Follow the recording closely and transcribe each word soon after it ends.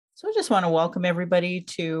So I just want to welcome everybody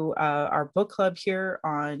to our book club here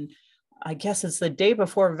on, I guess it's the day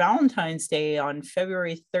before Valentine's Day on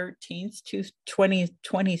February 13th,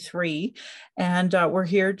 2023. And we're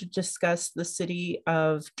here to discuss The City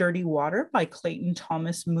of Dirty Water by Clayton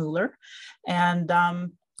Thomas Mueller. And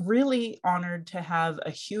really honored to have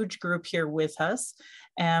a huge group here with us.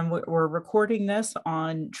 And we're recording this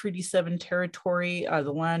on Treaty 7 territory,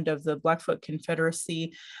 the land of the Blackfoot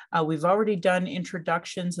Confederacy. We've already done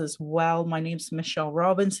introductions as well. My name's Michelle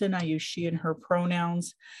Robinson. I use she and her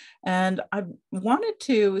pronouns. And I wanted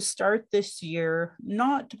to start this year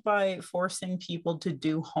not by forcing people to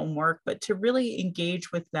do homework, but to really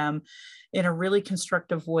engage with them in a really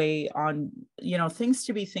constructive way on, things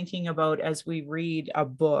to be thinking about as we read a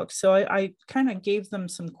book. So I kind of gave them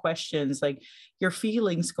some questions like your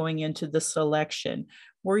feelings going into the selection.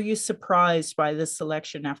 Were you surprised by the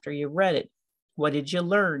selection after you read it? What did you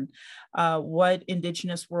learn? What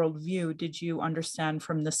Indigenous worldview did you understand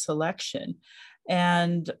from the selection?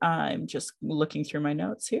 And I'm just looking through my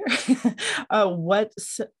notes here. What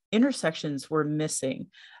intersections were missing?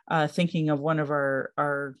 Thinking of one of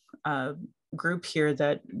our group here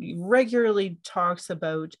that regularly talks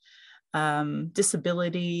about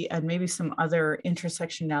disability and maybe some other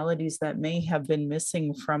intersectionalities that may have been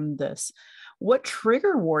missing from this. What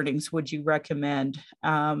trigger warnings would you recommend?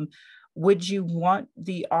 Would you want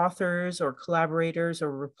the authors or collaborators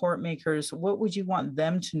or report makers, what would you want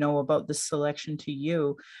them to know about the selection to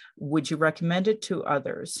you? Would you recommend it to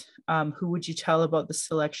others? Who would you tell about the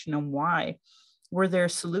selection and why? Were there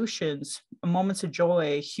solutions, moments of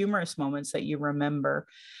joy, humorous moments that you remember?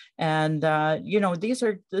 And, these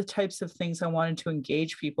are the types of things I wanted to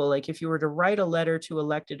engage people. Like if you were to write a letter to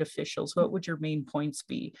elected officials, what would your main points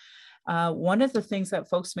be? One of the things that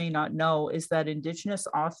folks may not know is that Indigenous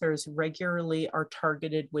authors regularly are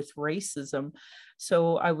targeted with racism.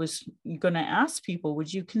 So I was going to ask people,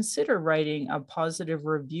 would you consider writing a positive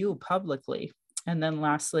review publicly? And then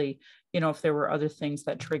lastly, if there were other things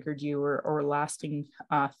that triggered you or lasting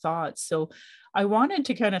thoughts. So I wanted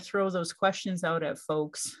to kind of throw those questions out at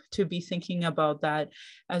folks to be thinking about that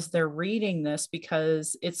as they're reading this,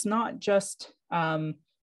 because it's not just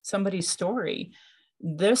somebody's story.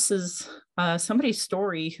 This is somebody's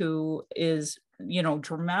story who is,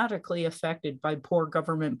 dramatically affected by poor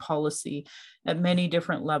government policy at many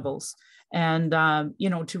different levels. And,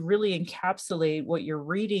 to really encapsulate what you're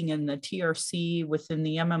reading in the TRC within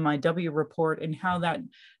the MMIW report and how that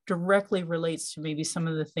directly relates to maybe some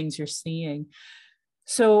of the things you're seeing.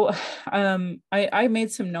 So I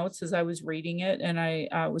made some notes as I was reading it, and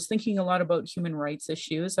I was thinking a lot about human rights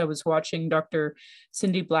issues. I was watching Dr.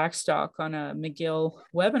 Cindy Blackstock on a McGill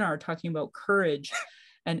webinar talking about courage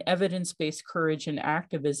and evidence-based courage and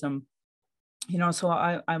activism. So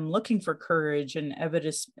I'm looking for courage and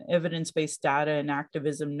evidence-based data and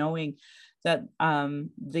activism, knowing that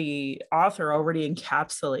the author already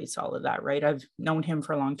encapsulates all of that, right? I've known him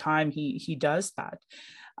for a long time. He does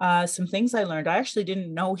that. Some things I learned, I actually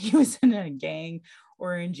didn't know he was in a gang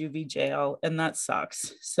or in juvie jail, and that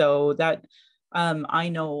sucks. So that I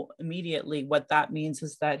know immediately what that means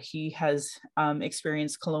is that he has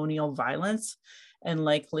experienced colonial violence and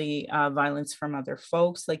likely violence from other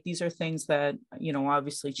folks. Like these are things that,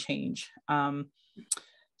 obviously change.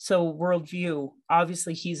 So worldview,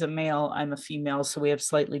 obviously he's a male, I'm a female, so we have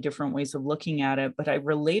slightly different ways of looking at it, but I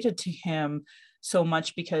related to him so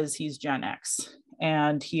much because he's Gen X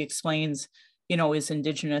and he explains, his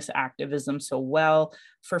Indigenous activism so well.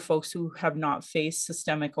 For folks who have not faced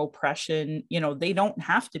systemic oppression, they don't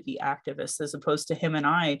have to be activists, as opposed to him and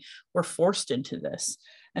I were forced into this.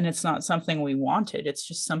 And it's not something we wanted, it's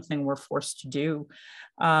just something we're forced to do.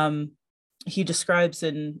 He describes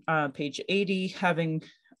in page 80 having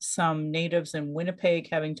some natives in Winnipeg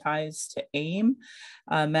having ties to AIM.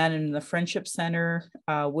 Man in the Friendship Center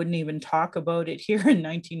wouldn't even talk about it here in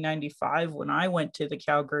 1995 when I went to the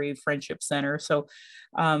Calgary Friendship Center. So,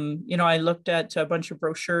 I looked at a bunch of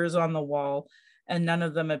brochures on the wall and none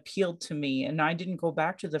of them appealed to me. And I didn't go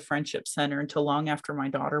back to the Friendship Center until long after my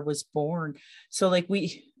daughter was born. So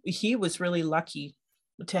he was really lucky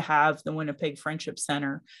to have the Winnipeg Friendship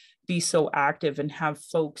Center be so active and have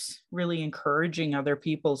folks really encouraging other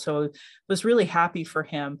people. So I was really happy for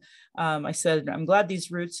him. I said, I'm glad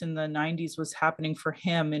these roots in the 90s was happening for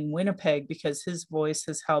him in Winnipeg, because his voice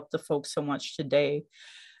has helped the folks so much today.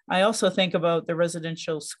 I also think about the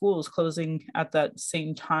residential schools closing at that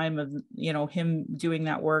same time of, him doing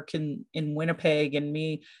that work in Winnipeg and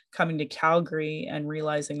me coming to Calgary and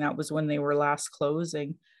realizing that was when they were last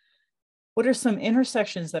closing. What are some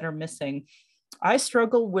intersections that are missing? I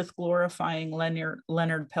struggle with glorifying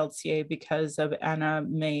Leonard Peltier because of Anna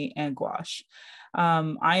May and Gouache.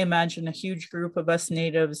 I imagine a huge group of us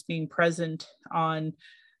natives being present on,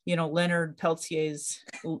 Leonard Peltier's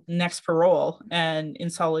next parole and in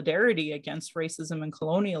solidarity against racism and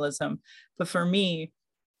colonialism. But for me,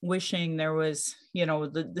 wishing there was,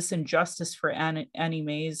 this injustice for Annie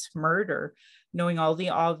Mae's murder, knowing all the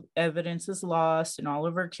evidence is lost and all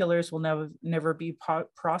of our killers will never be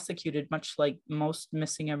prosecuted, much like most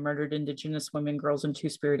missing and murdered Indigenous women, girls, and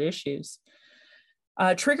Two-Spirit issues.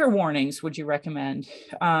 Trigger warnings would you recommend?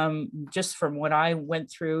 Just from what I went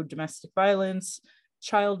through: domestic violence,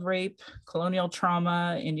 child rape, colonial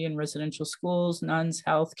trauma, Indian residential schools, nuns,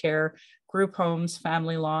 healthcare, group homes,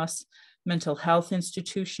 family loss, mental health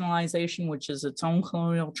institutionalization, which is its own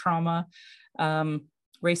colonial trauma,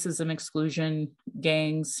 racism, exclusion,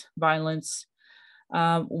 gangs, violence.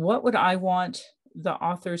 What would I want the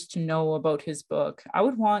authors to know about his book? I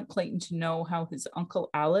would want Clayton to know how his uncle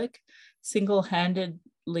Alec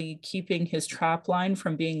single-handedly keeping his trap line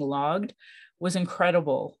from being logged was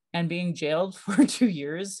incredible, and being jailed for 2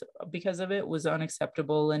 years because of it was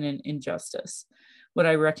unacceptable and an injustice. Would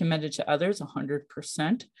I recommend it to others?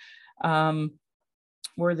 100%.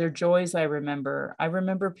 Were there joys I remember? I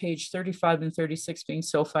remember page 35 and 36 being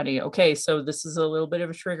so funny. Okay, so this is a little bit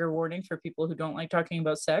of a trigger warning for people who don't like talking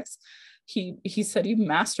about sex. He said he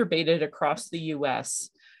masturbated across the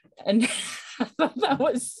US. And I thought that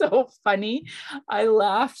was so funny. I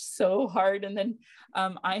laughed so hard. And then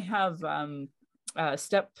I have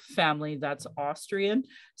step family that's Austrian.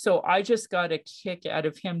 So I just got a kick out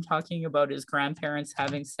of him talking about his grandparents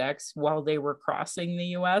having sex while they were crossing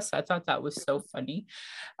the US. I thought that was so funny.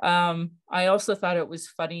 I also thought it was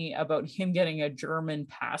funny about him getting a German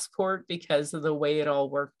passport because of the way it all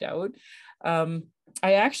worked out.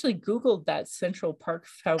 I actually Googled that Central Park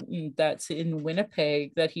fountain that's in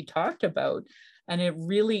Winnipeg that he talked about. And it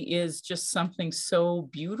really is just something so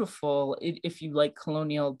beautiful if you like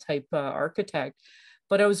colonial type architect.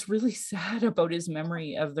 But I was really sad about his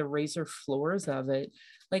memory of the razor floors of it.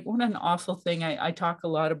 Like, what an awful thing. I talk a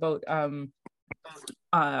lot about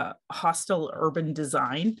hostile urban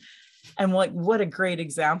design. And what a great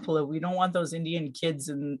example of, we don't want those Indian kids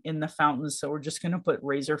in the fountains, so we're just going to put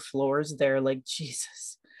razor floors there. Like,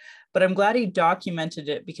 Jesus. But I'm glad he documented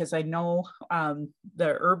it, because I know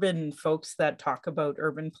the urban folks that talk about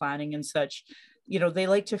urban planning and such, they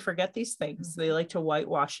like to forget these things. They like to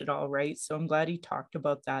whitewash it all, right? So I'm glad he talked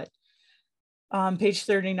about that. Page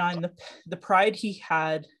 39, the pride he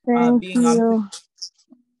had being on.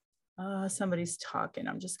 Somebody's talking.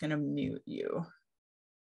 I'm just going to mute you.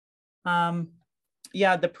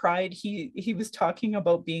 Yeah, the pride he was talking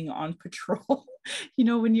about being on patrol.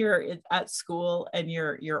 When you're at school and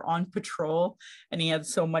you're on patrol, and he had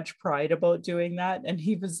so much pride about doing that. And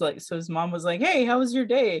he was like, so his mom was like, "Hey, how was your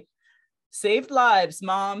day?" "Saved lives,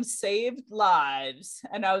 Mom, saved lives."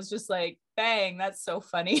 And I was just like, bang, that's so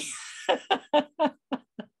funny.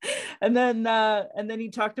 And then he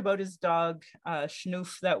talked about his dog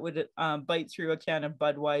Schnoof that would bite through a can of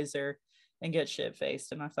Budweiser and get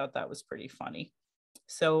shit-faced, and I thought that was pretty funny.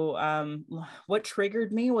 So what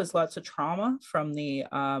triggered me was lots of trauma from the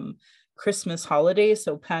Christmas holiday.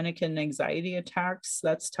 So panic and anxiety attacks,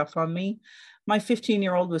 that's tough on me. My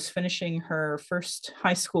 15-year-old was finishing her first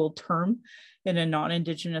high school term in a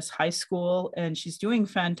non-Indigenous high school, and she's doing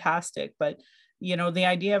fantastic. But, the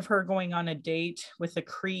idea of her going on a date with a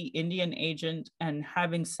Cree Indian agent and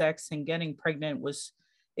having sex and getting pregnant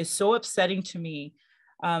is so upsetting to me.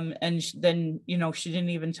 And then, she didn't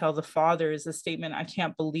even tell the father, is a statement I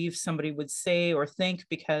can't believe somebody would say or think,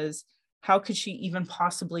 because how could she even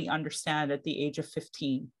possibly understand at the age of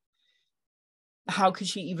 15? How could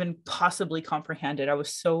she even possibly comprehend it? I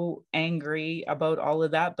was so angry about all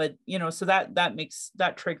of that. But, so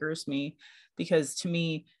that triggers me, because to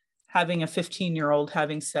me, having a 15-year-old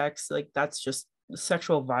having sex, like, that's just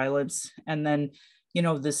sexual violence. And then,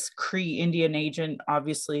 this Cree Indian agent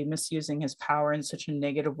obviously misusing his power in such a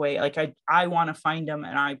negative way. Like, I want to find him,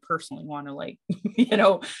 and I personally want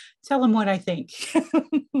to tell him what I think.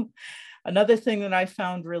 Another thing that I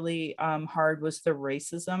found really hard was the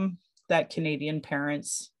racism that Canadian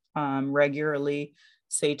parents regularly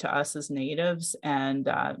say to us as natives. And,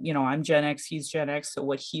 I'm Gen X, he's Gen X. So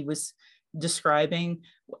what he was describing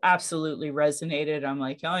absolutely resonated. I'm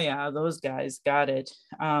like, oh yeah, those guys got it.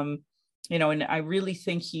 And I really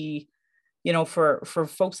think he, for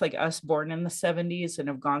folks like us born in the 70s and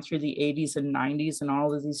have gone through the 80s and 90s and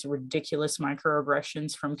all of these ridiculous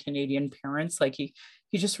microaggressions from Canadian parents, like he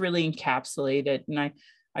just really encapsulated. And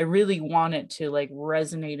I really want it to like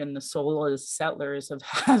resonate in the soul as settlers of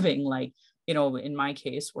having, like, in my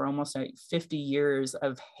case, we're almost at 50 years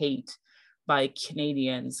of hate by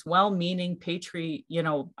Canadians, well-meaning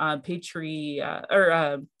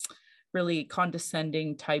really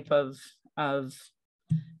condescending type of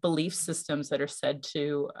belief systems that are said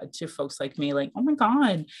to folks like me, like, oh my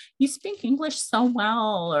God, you speak English so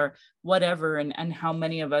well, or whatever, and how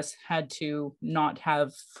many of us had to not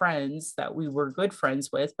have friends that we were good friends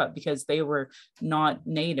with, but because they were not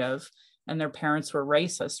native and their parents were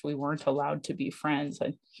racist, we weren't allowed to be friends.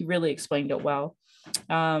 And he really explained it well.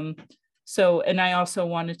 And I also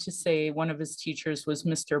wanted to say one of his teachers was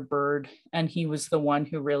Mr. Bird, and he was the one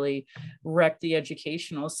who really wrecked the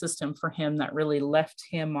educational system for him, that really left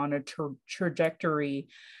him on a trajectory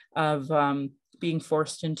of being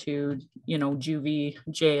forced into, juvie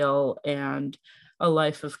jail and a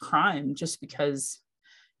life of crime, just because,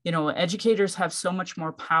 educators have so much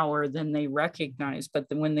more power than they recognize, but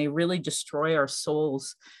when they really destroy our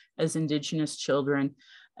souls as Indigenous children,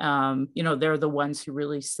 they're the ones who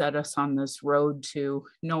really set us on this road to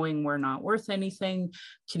knowing we're not worth anything.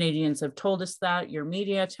 Canadians have told us that, your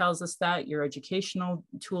media tells us that, your educational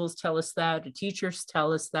tools tell us that, the teachers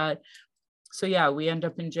tell us that. So yeah, we end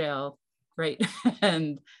up in jail, right?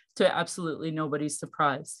 And to absolutely nobody's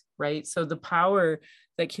surprise, right? So the power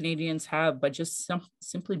that Canadians have by just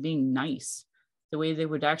simply being nice, the way they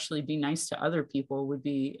would actually be nice to other people, would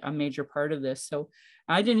be a major part of this. So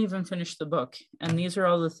I didn't even finish the book. And these are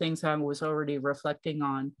all the things I was already reflecting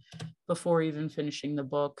on before even finishing the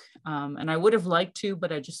book. And I would have liked to,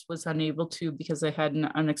 but I just was unable to because I had an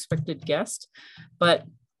unexpected guest. But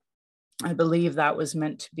I believe that was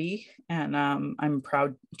meant to be. And I'm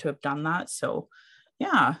proud to have done that. So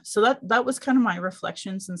yeah, so that was kind of my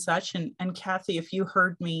reflections and such. And Kathy, if you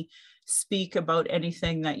heard me speak about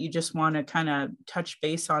anything that you just want to kind of touch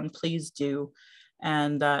base on, please do.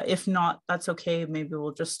 And if not, that's okay. Maybe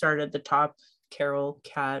we'll just start at the top. Carol,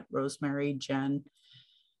 Kat, Rosemary, Jen,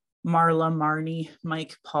 Marla, Marnie,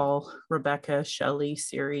 Mike, Paul, Rebecca, Shelley,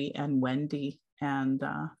 Siri, and Wendy. And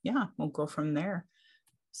yeah, we'll go from there.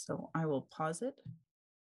 So I will pause it.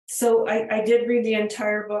 So I did read the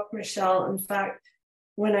entire book, Michelle. In fact,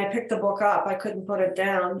 when I picked the book up, I couldn't put it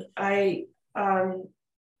down.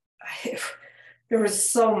 There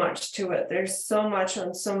was so much to it. There's so much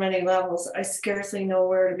on so many levels. I scarcely know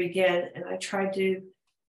where to begin. And I tried to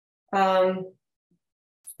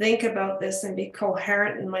think about this and be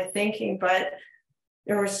coherent in my thinking, but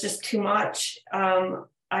there was just too much.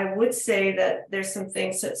 I would say that there's some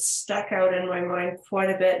things that stuck out in my mind quite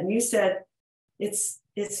a bit. And you said it's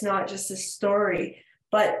not just a story,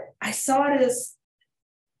 but I saw it as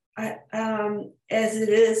it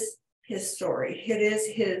is his story. It is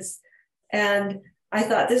his. And I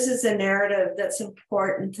thought this is a narrative that's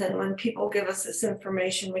important. And when people give us this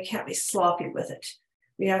information, we can't be sloppy with it.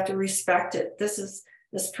 We have to respect it. This is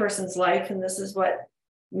this person's life, and this is what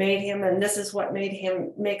made him, and this is what made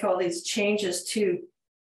him make all these changes to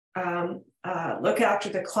look after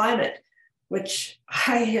the climate, which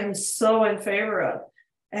I am so in favor of,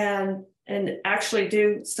 and actually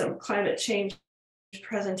do some climate change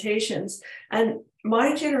presentations. And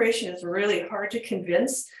my generation is really hard to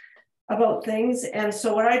convince about things. And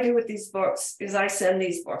so what I do with these books is I send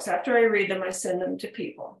these books. After I read them, I send them to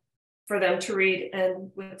people for them to read,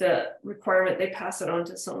 and with the requirement they pass it on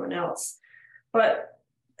to someone else. But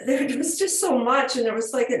there was just so much, and there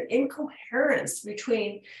was like an incoherence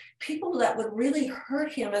between people that would really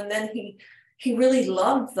hurt him, and then he really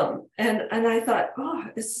loved them. And I thought, oh,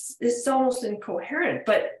 this is almost incoherent.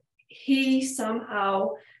 But he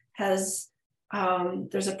somehow has,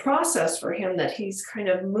 there's a process for him that he's kind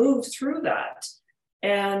of moved through that.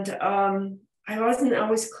 And I wasn't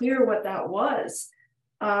always clear what that was,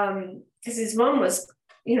 because his mom was,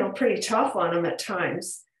 pretty tough on him at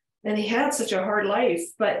times. And he had such a hard life.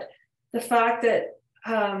 But the fact that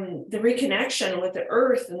the reconnection with the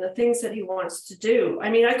earth and the things that he wants to do,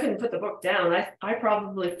 I mean, I couldn't put the book down. I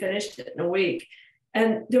probably finished it in a week.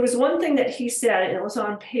 And there was one thing that he said, and it was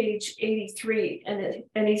on page 83.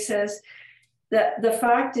 And he says that the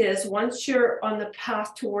fact is, once you're on the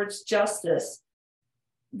path towards justice,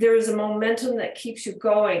 there is a momentum that keeps you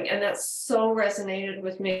going. And that so resonated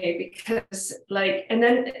with me, because and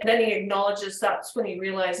then he acknowledges that's when he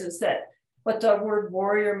realizes that what the word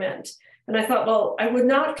warrior meant. And I thought, well, I would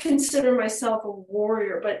not consider myself a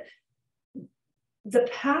warrior, but the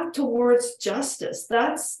path towards justice,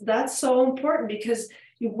 that's so important, because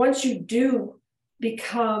once you do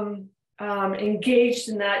become engaged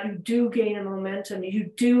in that, you do gain a momentum. You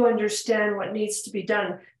do understand what needs to be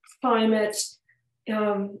done, climate,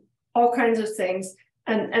 all kinds of things.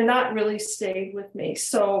 And that really stayed with me.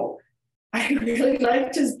 So I really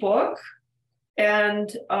liked his book.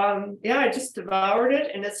 And yeah, I just devoured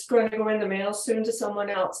it, and it's going to go in the mail soon to someone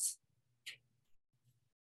else.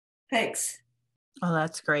 Thanks. Oh,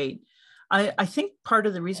 that's great. I think part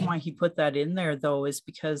of the reason why he put that in there, though, is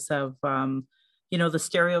because of, the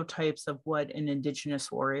stereotypes of what an Indigenous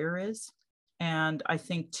warrior is. And I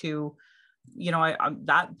think too,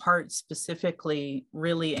 that part specifically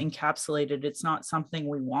really encapsulated, it's not something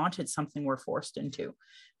we want, it's something we're forced into.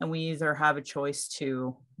 And we either have a choice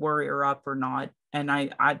to warrior up or not. And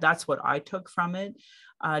I that's what I took from it,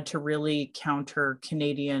 to really counter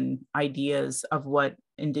Canadian ideas of what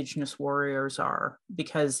Indigenous warriors are,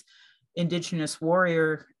 because Indigenous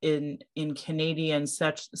warrior in Canadian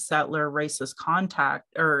settler racist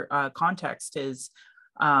context is,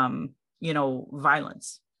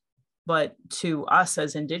 violence. But to us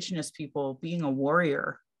as Indigenous people, being a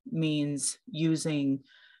warrior means using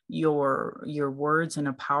your words in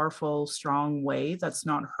a powerful, strong way that's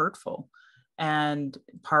not hurtful, and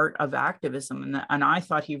part of activism. And I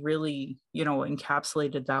thought he really,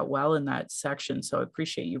 encapsulated that well in that section. So I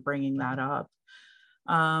appreciate you bringing that up.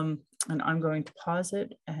 And I'm going to pause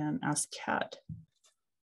it and ask Kat.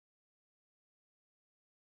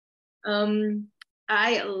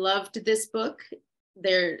 I loved this book.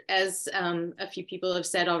 There, as a few people have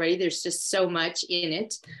said already, there's just so much in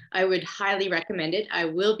it. I would highly recommend it. I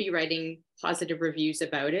will be writing positive reviews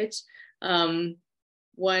about it.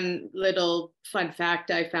 One little fun fact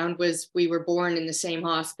I found was we were born in the same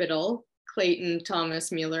hospital, Clayton,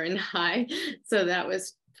 Thomas, Mueller, and I. So that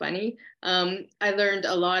was funny. I learned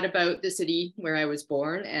a lot about the city where I was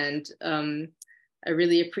born, and I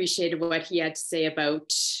really appreciated what he had to say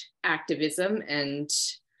about activism and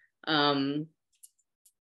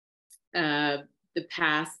the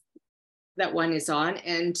path that one is on,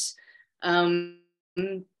 and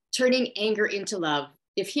turning anger into love.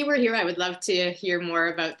 If he were here, I would love to hear more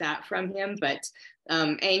about that from him, but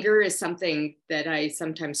anger is something that I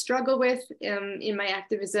sometimes struggle with in my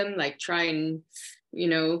activism, like trying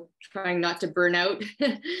not to burn out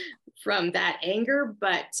from that anger.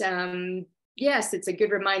 But yes, it's a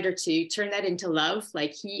good reminder to turn that into love,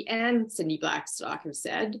 like he and Cindy Blackstock have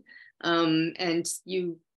said. And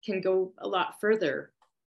you can go a lot further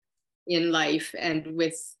in life and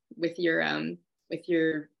with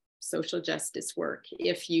your social justice work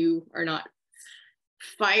if you are not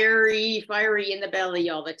fiery in the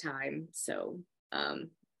belly all the time. So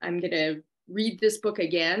I'm gonna read this book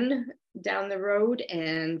again down the road,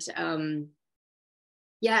 and I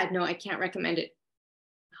can't recommend it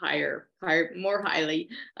more highly.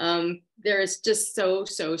 There is just so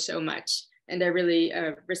much, and I really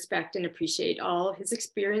respect and appreciate all his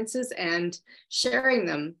experiences and sharing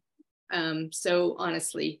them so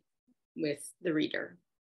honestly with the reader.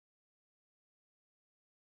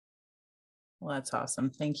 Well, that's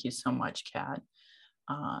awesome. Thank you so much, Kat.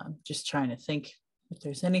 Just trying to think if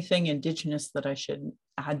there's anything Indigenous that I should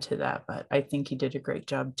add to that, but I think you did a great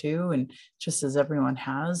job too, and just as everyone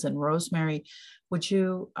has. And Rosemary, would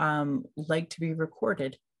you like to be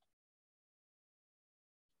recorded?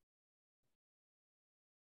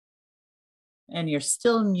 And you're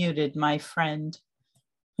still muted, my friend.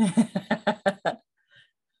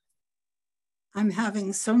 I'm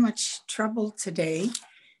having so much trouble today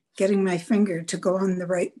getting my finger to go on the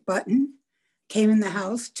right button. Came in the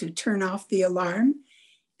house to turn off the alarm,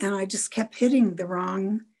 and I just kept hitting the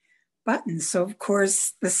wrong button. So of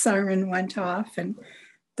course the siren went off, and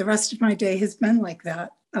the rest of my day has been like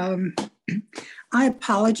that. I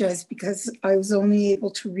apologize because I was only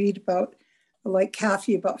able to read about, like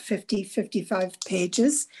Kathy, about 55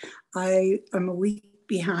 pages. I'm a week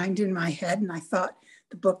behind in my head, and I thought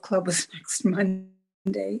the book club was next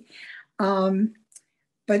Monday.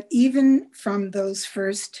 But even from those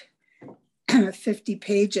first 50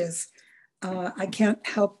 pages, I can't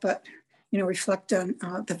help but, reflect on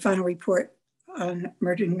the final report on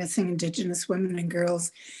murdered and missing Indigenous women and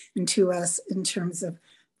girls and to us in terms of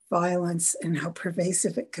violence and how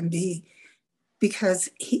pervasive it can be, because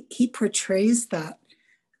he portrays that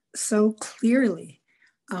so clearly.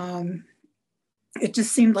 It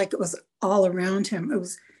just seemed like it was all around him. It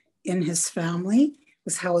was in his family, it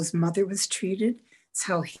was how his mother was treated, it's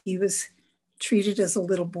how he was treated as a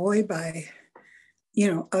little boy by,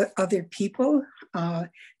 other people.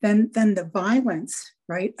 Then the violence,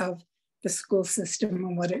 right, of the school system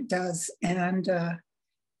and what it does. And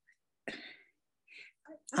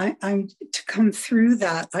I'm to come through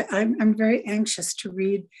that. I'm very anxious to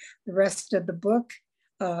read the rest of the book,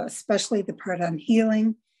 especially the part on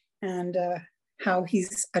healing and how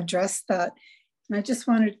he's addressed that. And I just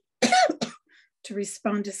wanted to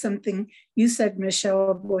respond to something you said,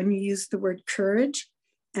 Michelle, when you used the word courage.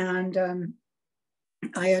 And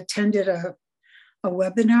I attended a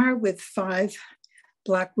webinar with 5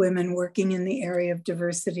 Black women working in the area of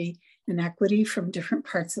diversity and equity from different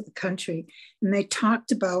parts of the country. And they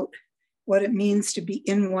talked about what it means to be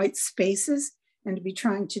in white spaces and to be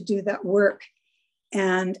trying to do that work.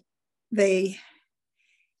 And they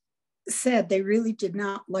said they really did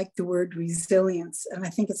not like the word resilience. And I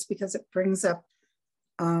think it's because it brings up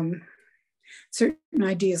certain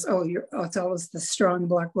ideas. Oh, it's always the strong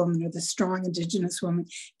Black woman or the strong Indigenous woman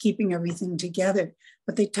keeping everything together.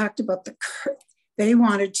 But they talked about they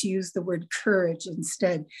wanted to use the word courage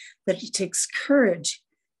instead, that it takes courage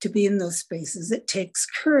to be in those spaces. It takes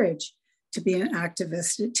courage to be an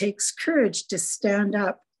activist. It takes courage to stand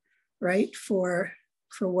up, right, for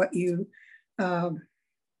what you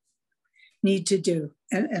need to do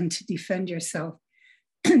and to defend yourself.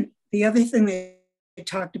 The other thing they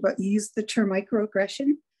talked about, you used the term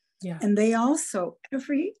microaggression. Yeah. And they also,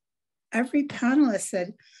 every panelist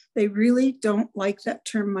said they really don't like that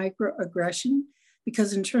term microaggression,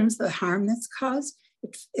 because in terms of the harm that's caused,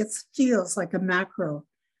 it feels like a macro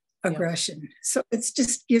aggression. So it's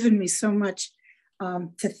just given me so much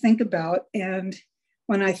to think about. And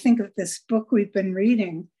when I think of this book we've been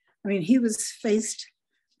reading, I mean, he was faced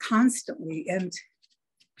constantly, and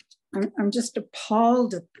I'm just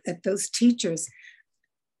appalled at those teachers.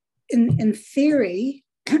 In theory,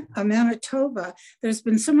 Manitoba, there's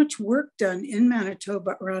been so much work done in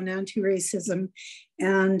Manitoba around anti-racism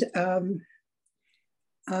and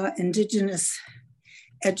Indigenous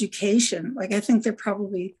education. Like, I think they're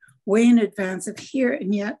probably way in advance of here,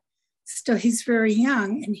 and yet still he's very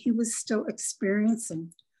young and he was still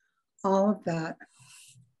experiencing all of that.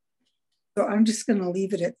 So I'm just going to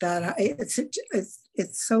leave it at that.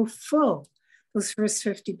 It's so full, those first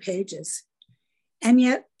 50 pages. And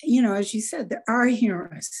yet, you know, as you said, there are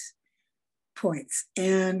humorous points.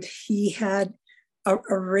 And he had a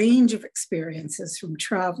range of experiences from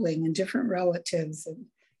traveling and different relatives. And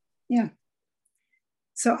yeah.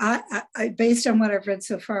 So I based on what I've read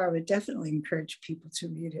so far, I would definitely encourage people to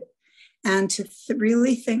read it and to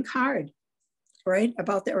really think hard, right,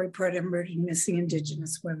 about the report on murdered and missing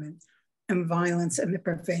Indigenous women and violence and the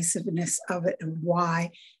pervasiveness of it and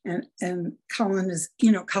why, and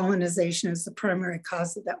colonization is the primary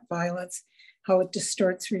cause of that violence, how it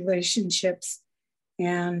distorts relationships,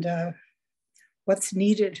 and what's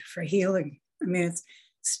needed for healing. I mean,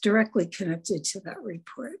 it's directly connected to that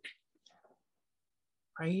report.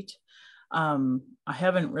 Right. I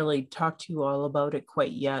haven't really talked to you all about it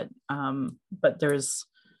quite yet, but there was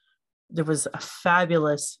a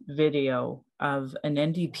fabulous video of an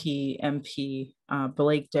NDP MP,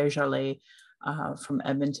 Blake Desjardins, from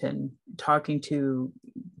Edmonton, talking to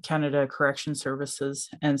Canada Correction Services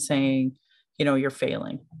and saying, you know, you're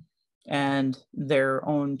failing, and their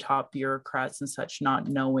own top bureaucrats and such not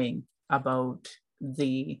knowing about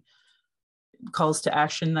the calls to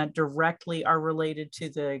action that directly are related to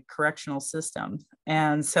the correctional system.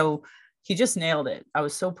 And so he just nailed it. I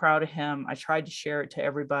was so proud of him. I tried to share it to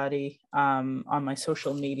everybody on my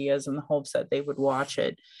social medias in the hopes that they would watch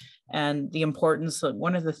it. And the importance of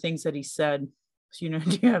one of the things that he said, you know,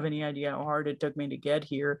 do you have any idea how hard it took me to get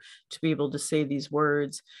here to be able to say these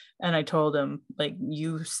words? And I told him, like,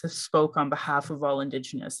 you spoke on behalf of all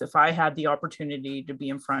Indigenous. If I had the opportunity to be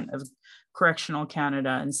in front of Correctional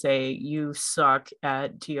Canada and say, you suck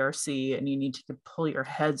at TRC and you need to pull your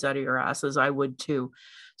heads out of your asses, I would too.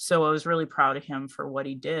 So I was really proud of him for what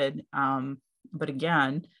he did. But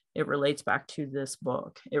again, it relates back to this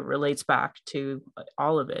book. It relates back to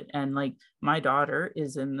all of it. And like, my daughter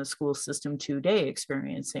is in the school system today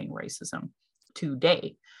experiencing racism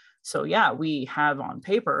today. So yeah, we have on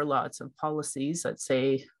paper lots of policies that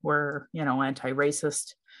say we're, you know,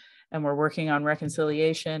 anti-racist and we're working on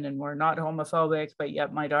reconciliation and we're not homophobic, but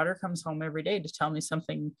yet my daughter comes home every day to tell me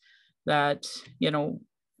something that, you know,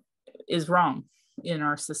 is wrong in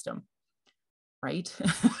our system, right?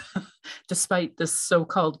 Despite this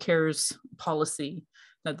so-called CARES policy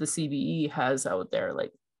that the CBE has out there,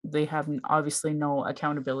 like, they have obviously no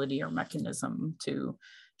accountability or mechanism to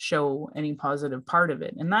show any positive part of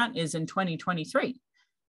it. And that is in 2023.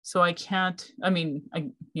 So I can't, I mean,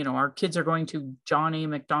 you know, our kids are going to John A.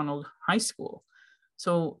 Macdonald High School.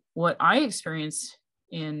 So what I experienced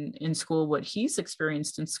in school, what he's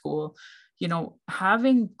experienced in school, you know,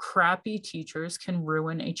 having crappy teachers can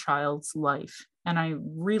ruin a child's life. And I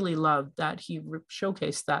really love that he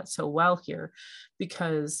showcased that so well here,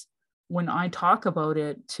 because when I talk about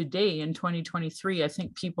it today in 2023, I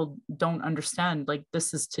think people don't understand, like,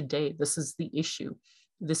 this is today, this is the issue.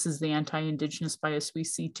 This is the anti-Indigenous bias we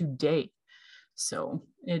see today. So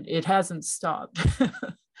it hasn't stopped.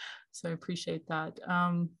 So I appreciate that.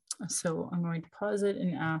 So I'm going to pause it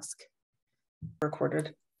and ask.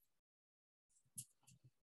 Recorded.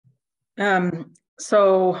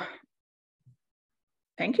 So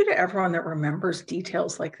thank you to everyone that remembers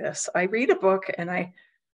details like this. I read a book and I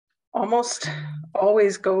almost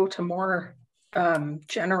always go to more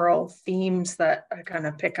general themes that I kind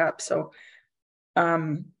of pick up. So,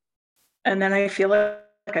 and then I feel like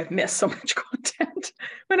I've missed so much content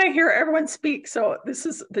when I hear everyone speak. So this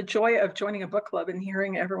is the joy of joining a book club and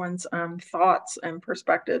hearing everyone's thoughts and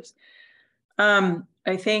perspectives.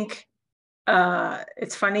 I think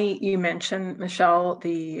it's funny you mentioned, Michelle,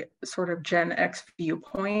 the sort of Gen X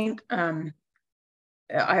viewpoint.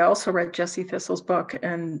 I also read Jesse Thistle's book,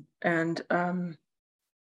 and I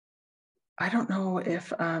don't know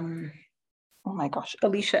if oh my gosh,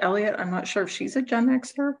 Alicia Elliott. I'm not sure if she's a Gen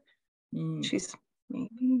Xer. She's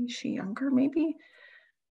maybe younger, maybe.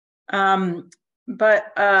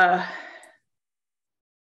 But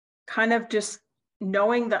kind of just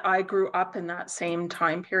knowing that I grew up in that same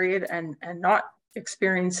time period and not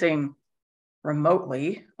experiencing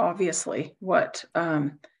remotely, obviously, what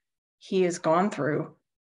he has gone through,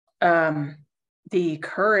 the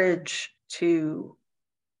courage to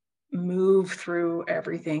move through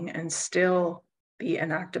everything and still be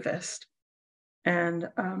an activist. And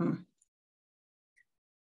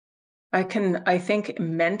I think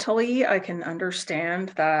mentally I can understand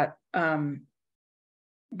that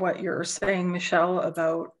what you're saying, Michelle,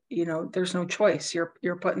 about, there's no choice.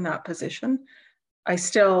 You're put in that position. I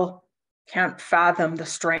still can't fathom the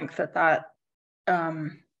strength that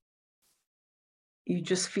you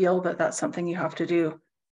just feel that that's something you have to do.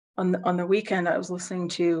 On the weekend, I was listening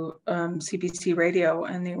to CBC radio,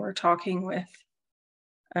 and they were talking with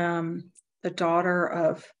the daughter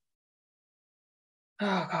of,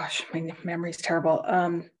 oh gosh, my memory's terrible,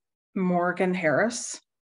 Morgan Harris,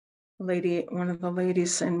 one of the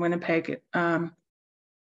ladies in Winnipeg,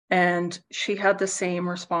 and she had the same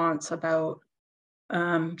response about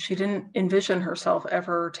she didn't envision herself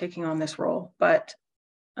ever taking on this role, but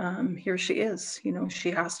here she is.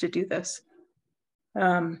 She has to do this.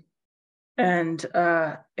 And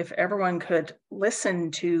if everyone could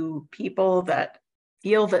listen to people that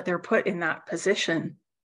feel that they're put in that position,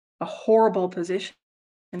 a horrible position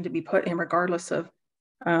to be put in, regardless of,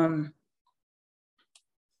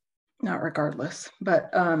 not regardless, but,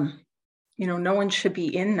 no one should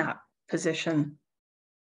be in that position.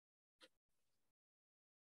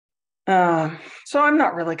 So I'm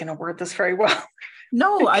not really going to word this very well.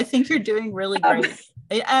 No, I think you're doing really great.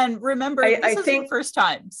 And remember, this is your first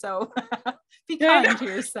time, so be kind to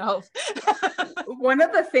yourself. One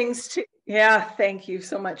of the things too, thank you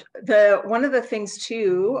so much. One of the things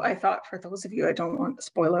too, I thought, for those of you, I don't want a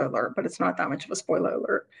spoiler alert, but it's not that much of a spoiler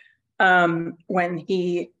alert. When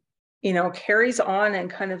he, carries on and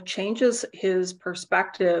kind of changes his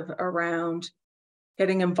perspective around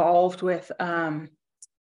getting involved with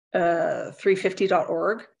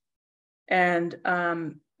 350.org. And,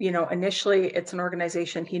 initially it's an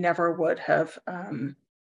organization he never would have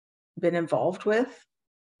been involved with,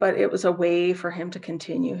 but it was a way for him to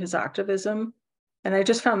continue his activism. And I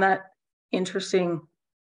just found that interesting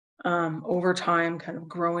over time, kind of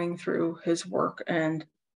growing through his work and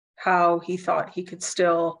how he thought he could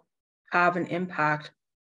still have an impact.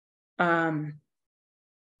 And,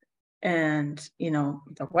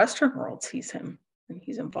 the Western world sees him, and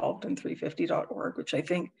he's involved in 350.org, which I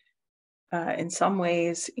think in some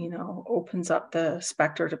ways, opens up the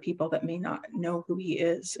specter to people that may not know who he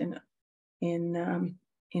is in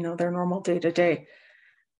their normal day to day.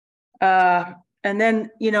 And then,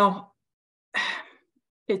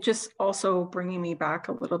 it just also bringing me back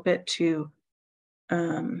a little bit to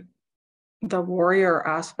the warrior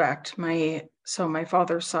aspect. My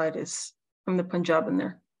father's side is from the Punjab, and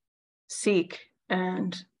they're Sikh,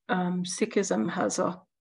 and Sikhism has a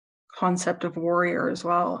concept of warrior as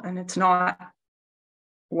well, and it's not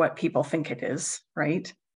what people think it is,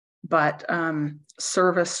 right? But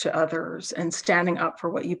service to others and standing up for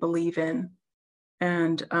what you believe in.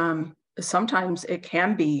 And sometimes it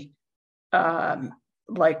can be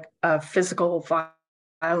like a physical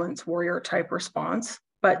violence warrior type response,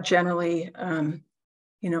 but generally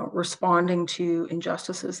responding to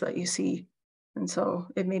injustices that you see. And so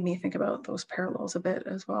it made me think about those parallels a bit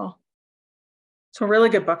as well. So a really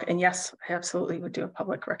good book. And yes, I absolutely would do a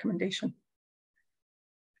public recommendation.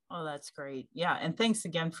 Oh, that's great. Yeah. And thanks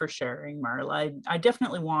again for sharing, Marla. I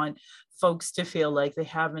definitely want folks to feel like they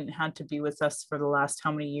haven't had to be with us for the last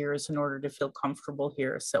how many years in order to feel comfortable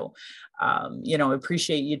here. So,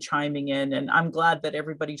 appreciate you chiming in. And I'm glad that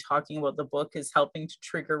everybody talking about the book is helping to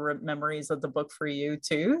trigger memories of the book for you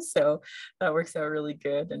too. So that works out really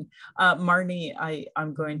good. And Marnie,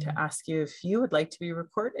 I'm going to ask you if you would like to be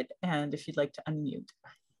recorded and if you'd like to unmute.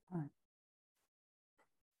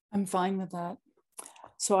 I'm fine with that.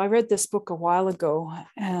 So I read this book a while ago,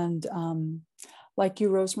 and like you,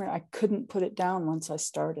 Rosemary, I couldn't put it down once I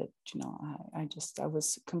started. I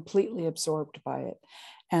was completely absorbed by it.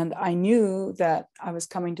 And I knew that I was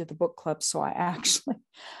coming to the book club. So I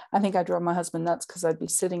think I drove my husband nuts because I'd be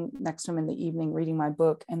sitting next to him in the evening reading my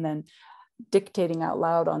book and then dictating out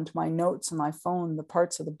loud onto my notes on my phone the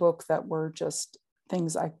parts of the book that were just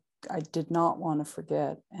things I did not want to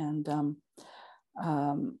forget. And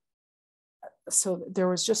so there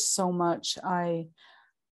was just so much.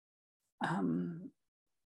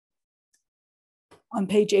 On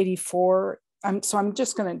page 84, I'm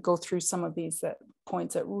just going to go through some of these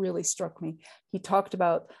points that really struck me. He talked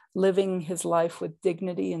about living his life with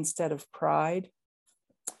dignity instead of pride.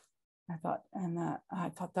 I thought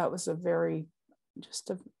that was the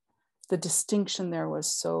distinction there was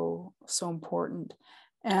so important.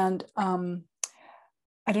 And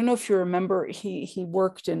I don't know if you remember, he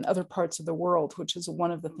worked in other parts of the world, which is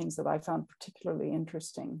one of the things that I found particularly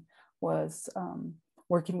interesting, was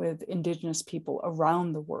working with Indigenous people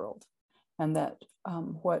around the world. And that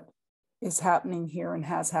what is happening here and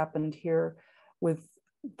has happened here with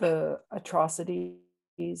the atrocities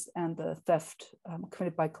and the theft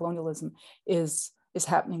committed by colonialism is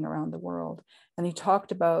happening around the world. And he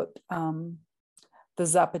talked about the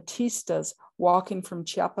Zapatistas walking from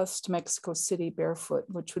Chiapas to Mexico City barefoot,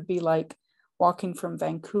 which would be like walking from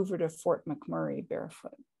Vancouver to Fort McMurray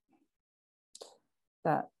barefoot.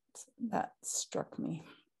 That struck me.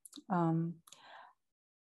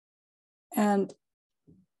 And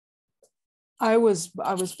I was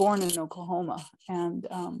born in Oklahoma, and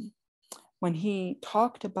when he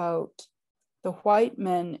talked about the white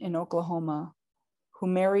men in Oklahoma who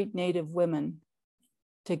married Native women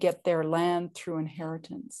to get their land through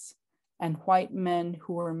inheritance, and white men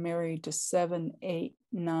who were married to 7, 8,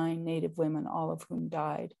 9 Native women, all of whom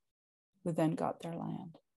died, who then got their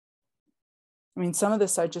land. I mean, some of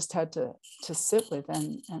this I just had to sit with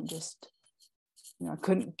and just, I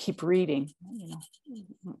couldn't keep reading,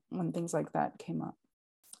 when things like that came up.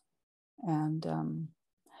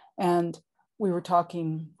 And we were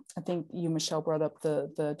talking, I think you, Michelle, brought up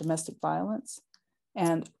the domestic violence.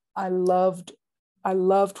 And I loved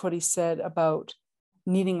what he said about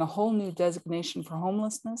needing a whole new designation for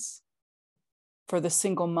homelessness for the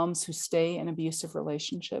single moms who stay in abusive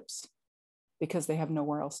relationships because they have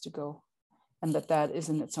nowhere else to go. And that is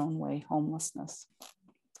in its own way homelessness.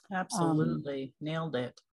 Absolutely. Nailed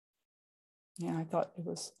it. Yeah, I thought it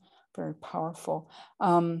was very powerful.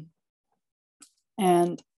 And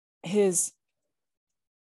his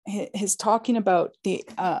talking about the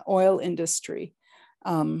oil industry,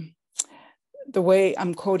 the way,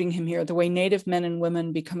 I'm quoting him here, the way Native men and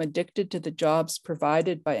women become addicted to the jobs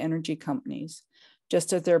provided by energy companies,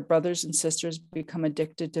 just as their brothers and sisters become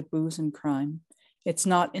addicted to booze and crime. It's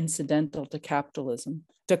not incidental to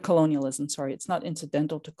colonialism. It's not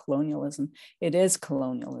incidental to colonialism. It is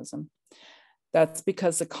colonialism. That's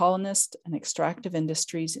because the colonist and extractive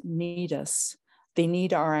industries need us. They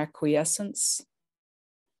need our acquiescence.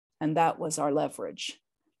 And that was our leverage.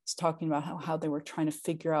 It's talking about how they were trying to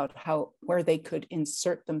figure out where they could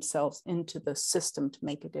insert themselves into the system to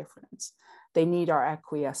make a difference. They need our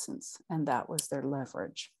acquiescence, and that was their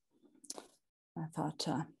leverage. I thought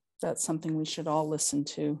that's something we should all listen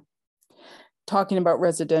to. Talking about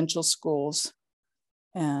residential schools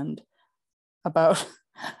and about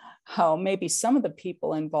how maybe some of the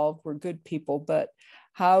people involved were good people, but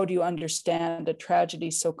how do you understand a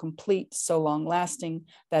tragedy so complete, so long lasting,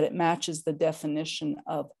 that it matches the definition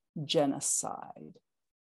of genocide?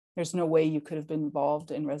 There's no way you could have been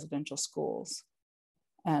involved in residential schools.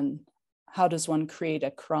 And how does one create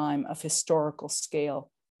a crime of historical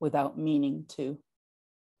scale without meaning to?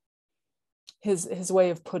 His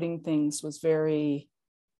way of putting things was very,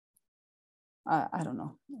 I don't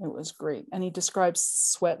know, it was great. And he describes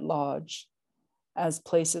Sweat Lodge as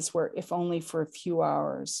places where, if only for a few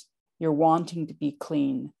hours, you're wanting to be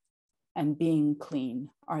clean and being clean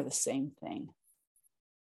are the same thing.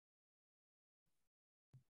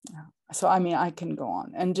 So, I mean, I can go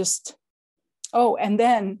on and just, and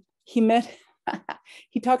then he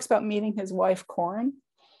talks about meeting his wife, Corin,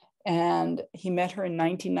 and he met her in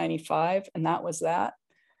 1995, and that was that.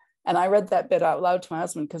 And I read that bit out loud to my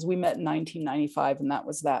husband because we met in 1995 and that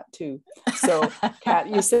was that too. So Kat,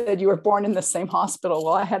 you said you were born in the same hospital.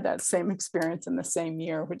 Well, I had that same experience in the same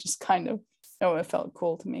year, which is kind of, oh, it felt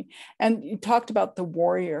cool to me. And you talked about the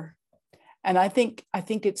warrior. And I think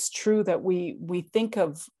it's true that we think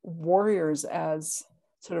of warriors as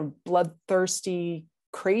sort of bloodthirsty,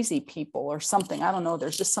 crazy people or something. I don't know.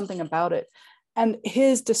 There's just something about it. And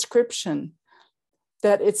his description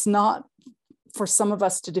that it's not for some of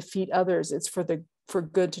us to defeat others, it's for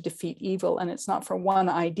good to defeat evil, and it's not for one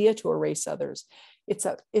idea to erase others.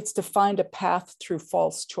 It's to find a path through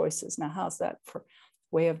false choices. Now, how's that for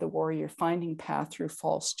way of the warrior? Finding path through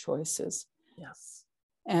false choices. Yes.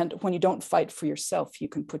 And when you don't fight for yourself, you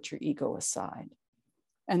can put your ego aside.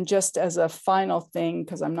 And just as a final thing,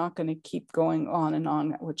 because I'm not going to keep going on and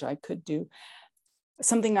on, which I could do,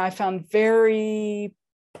 something I found very,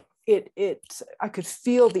 I could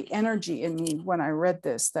feel the energy in me when I read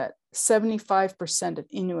this, that 75% of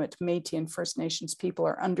Inuit, Métis, and First Nations people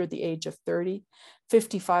are under the age of 30,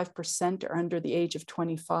 55% are under the age of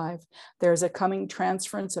 25. There's a coming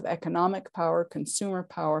transference of economic power, consumer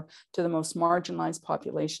power to the most marginalized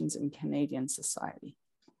populations in Canadian society.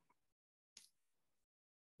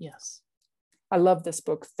 Yes. I love this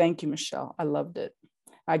book. Thank you, Michelle. I loved it.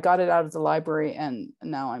 I got it out of the library and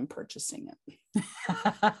now I'm purchasing it.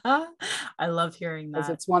 I love hearing that. Because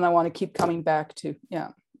it's one I want to keep coming back to.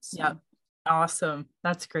 Yeah. So. Yeah. Awesome.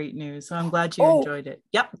 That's great news. I'm glad you enjoyed it.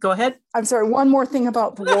 Yep. Go ahead. I'm sorry. One more thing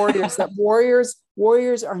about the warriors, that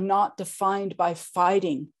warriors are not defined by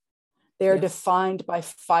fighting. They are defined by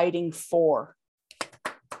fighting for.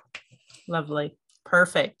 Lovely.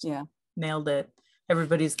 Perfect. Yeah. Nailed it.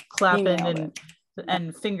 Everybody's clapping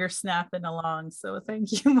and finger snapping along. So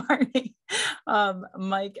thank you, Marnie.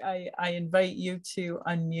 Mike, I invite you to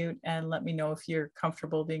unmute and let me know if you're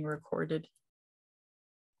comfortable being recorded.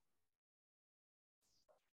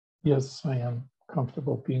 Yes, I am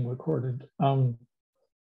comfortable being recorded. I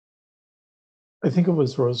think it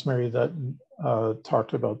was Rosemary that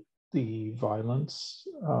talked about the violence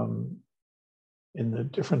in the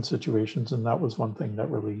different situations. And that was one thing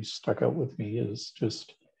that really stuck out with me, is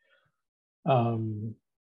just in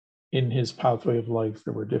his pathway of life,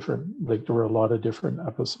 there were a lot of different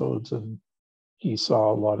episodes, and he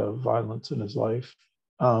saw a lot of violence in his life.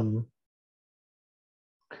 I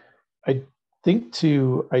think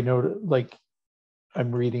too, I know, like,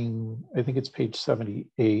 I'm reading, I think it's page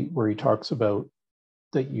 78, where he talks about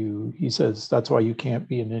that he says that's why you can't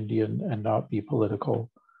be an Indian and not be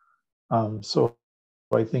political. So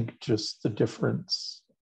I think just the difference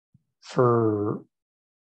for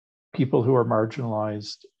people who are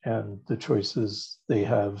marginalized and the choices they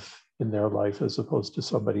have in their life, as opposed to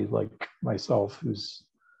somebody like myself who's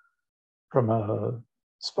from a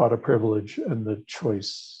spot of privilege and the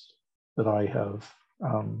choice that I have.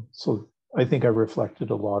 So I think I reflected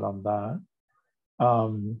a lot on that.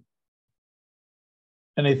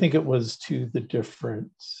 And I think it was to the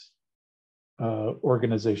different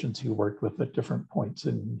organizations he worked with at different points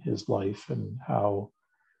in his life, and how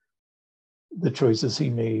the choices he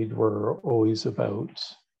made were always about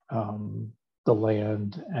the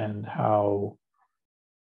land, and how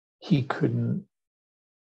he couldn't,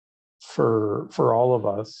 for all of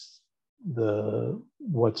us,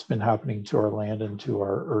 what's been happening to our land and to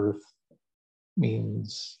our earth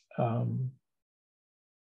means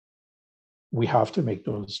we have to make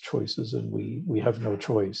those choices, and we have no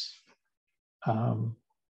choice.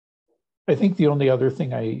 I think the only other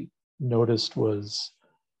thing I noticed was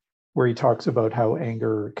where he talks about how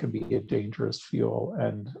anger can be a dangerous fuel.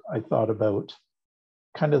 And I thought about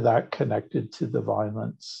kind of that connected to the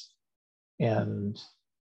violence and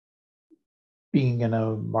being in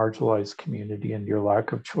a marginalized community and your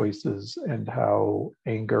lack of choices, and how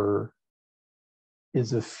anger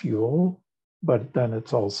is a fuel, but then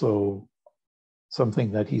it's also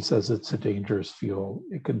something that he says it's a dangerous fuel.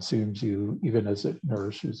 It consumes you even as it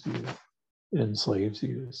nourishes you, it enslaves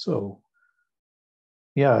you. So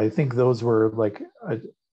yeah, I think those were like,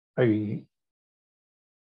 I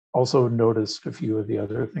also noticed a few of the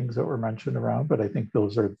other things that were mentioned around, but I think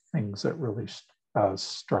those are things that really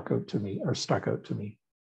stuck out to me.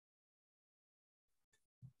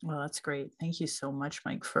 Well, that's great. Thank you so much,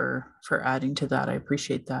 Mike, for adding to that. I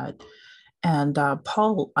appreciate that. And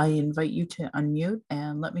Paul, I invite you to unmute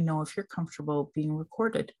and let me know if you're comfortable being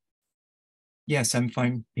recorded. Yes, I'm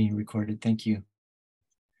fine being recorded. Thank you.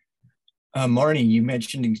 Marnie, you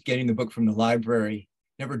mentioned getting the book from the library.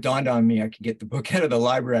 Never dawned on me I could get the book out of the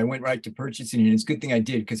library. I went right to purchasing it. And it's a good thing I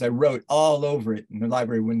did, because I wrote all over it and the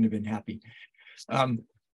library wouldn't have been happy.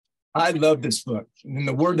 I love this book. And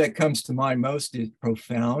the word that comes to mind most is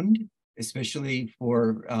profound, especially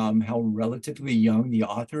for how relatively young the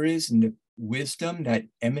author is, and the wisdom that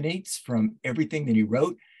emanates from everything that he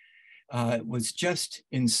wrote was just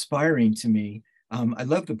inspiring to me. I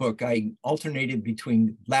love the book. I alternated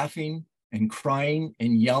between laughing and crying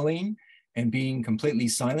and yelling and being completely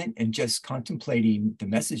silent and just contemplating the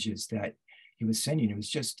messages that he was sending. It was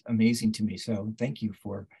just amazing to me. So thank you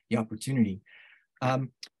for the opportunity.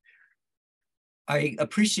 I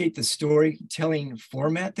appreciate the storytelling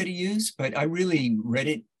format that he used, but I really read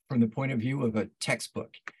it from the point of view of a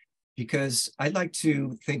textbook, because I like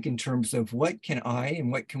to think in terms of what can I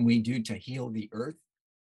and what can we do to heal the earth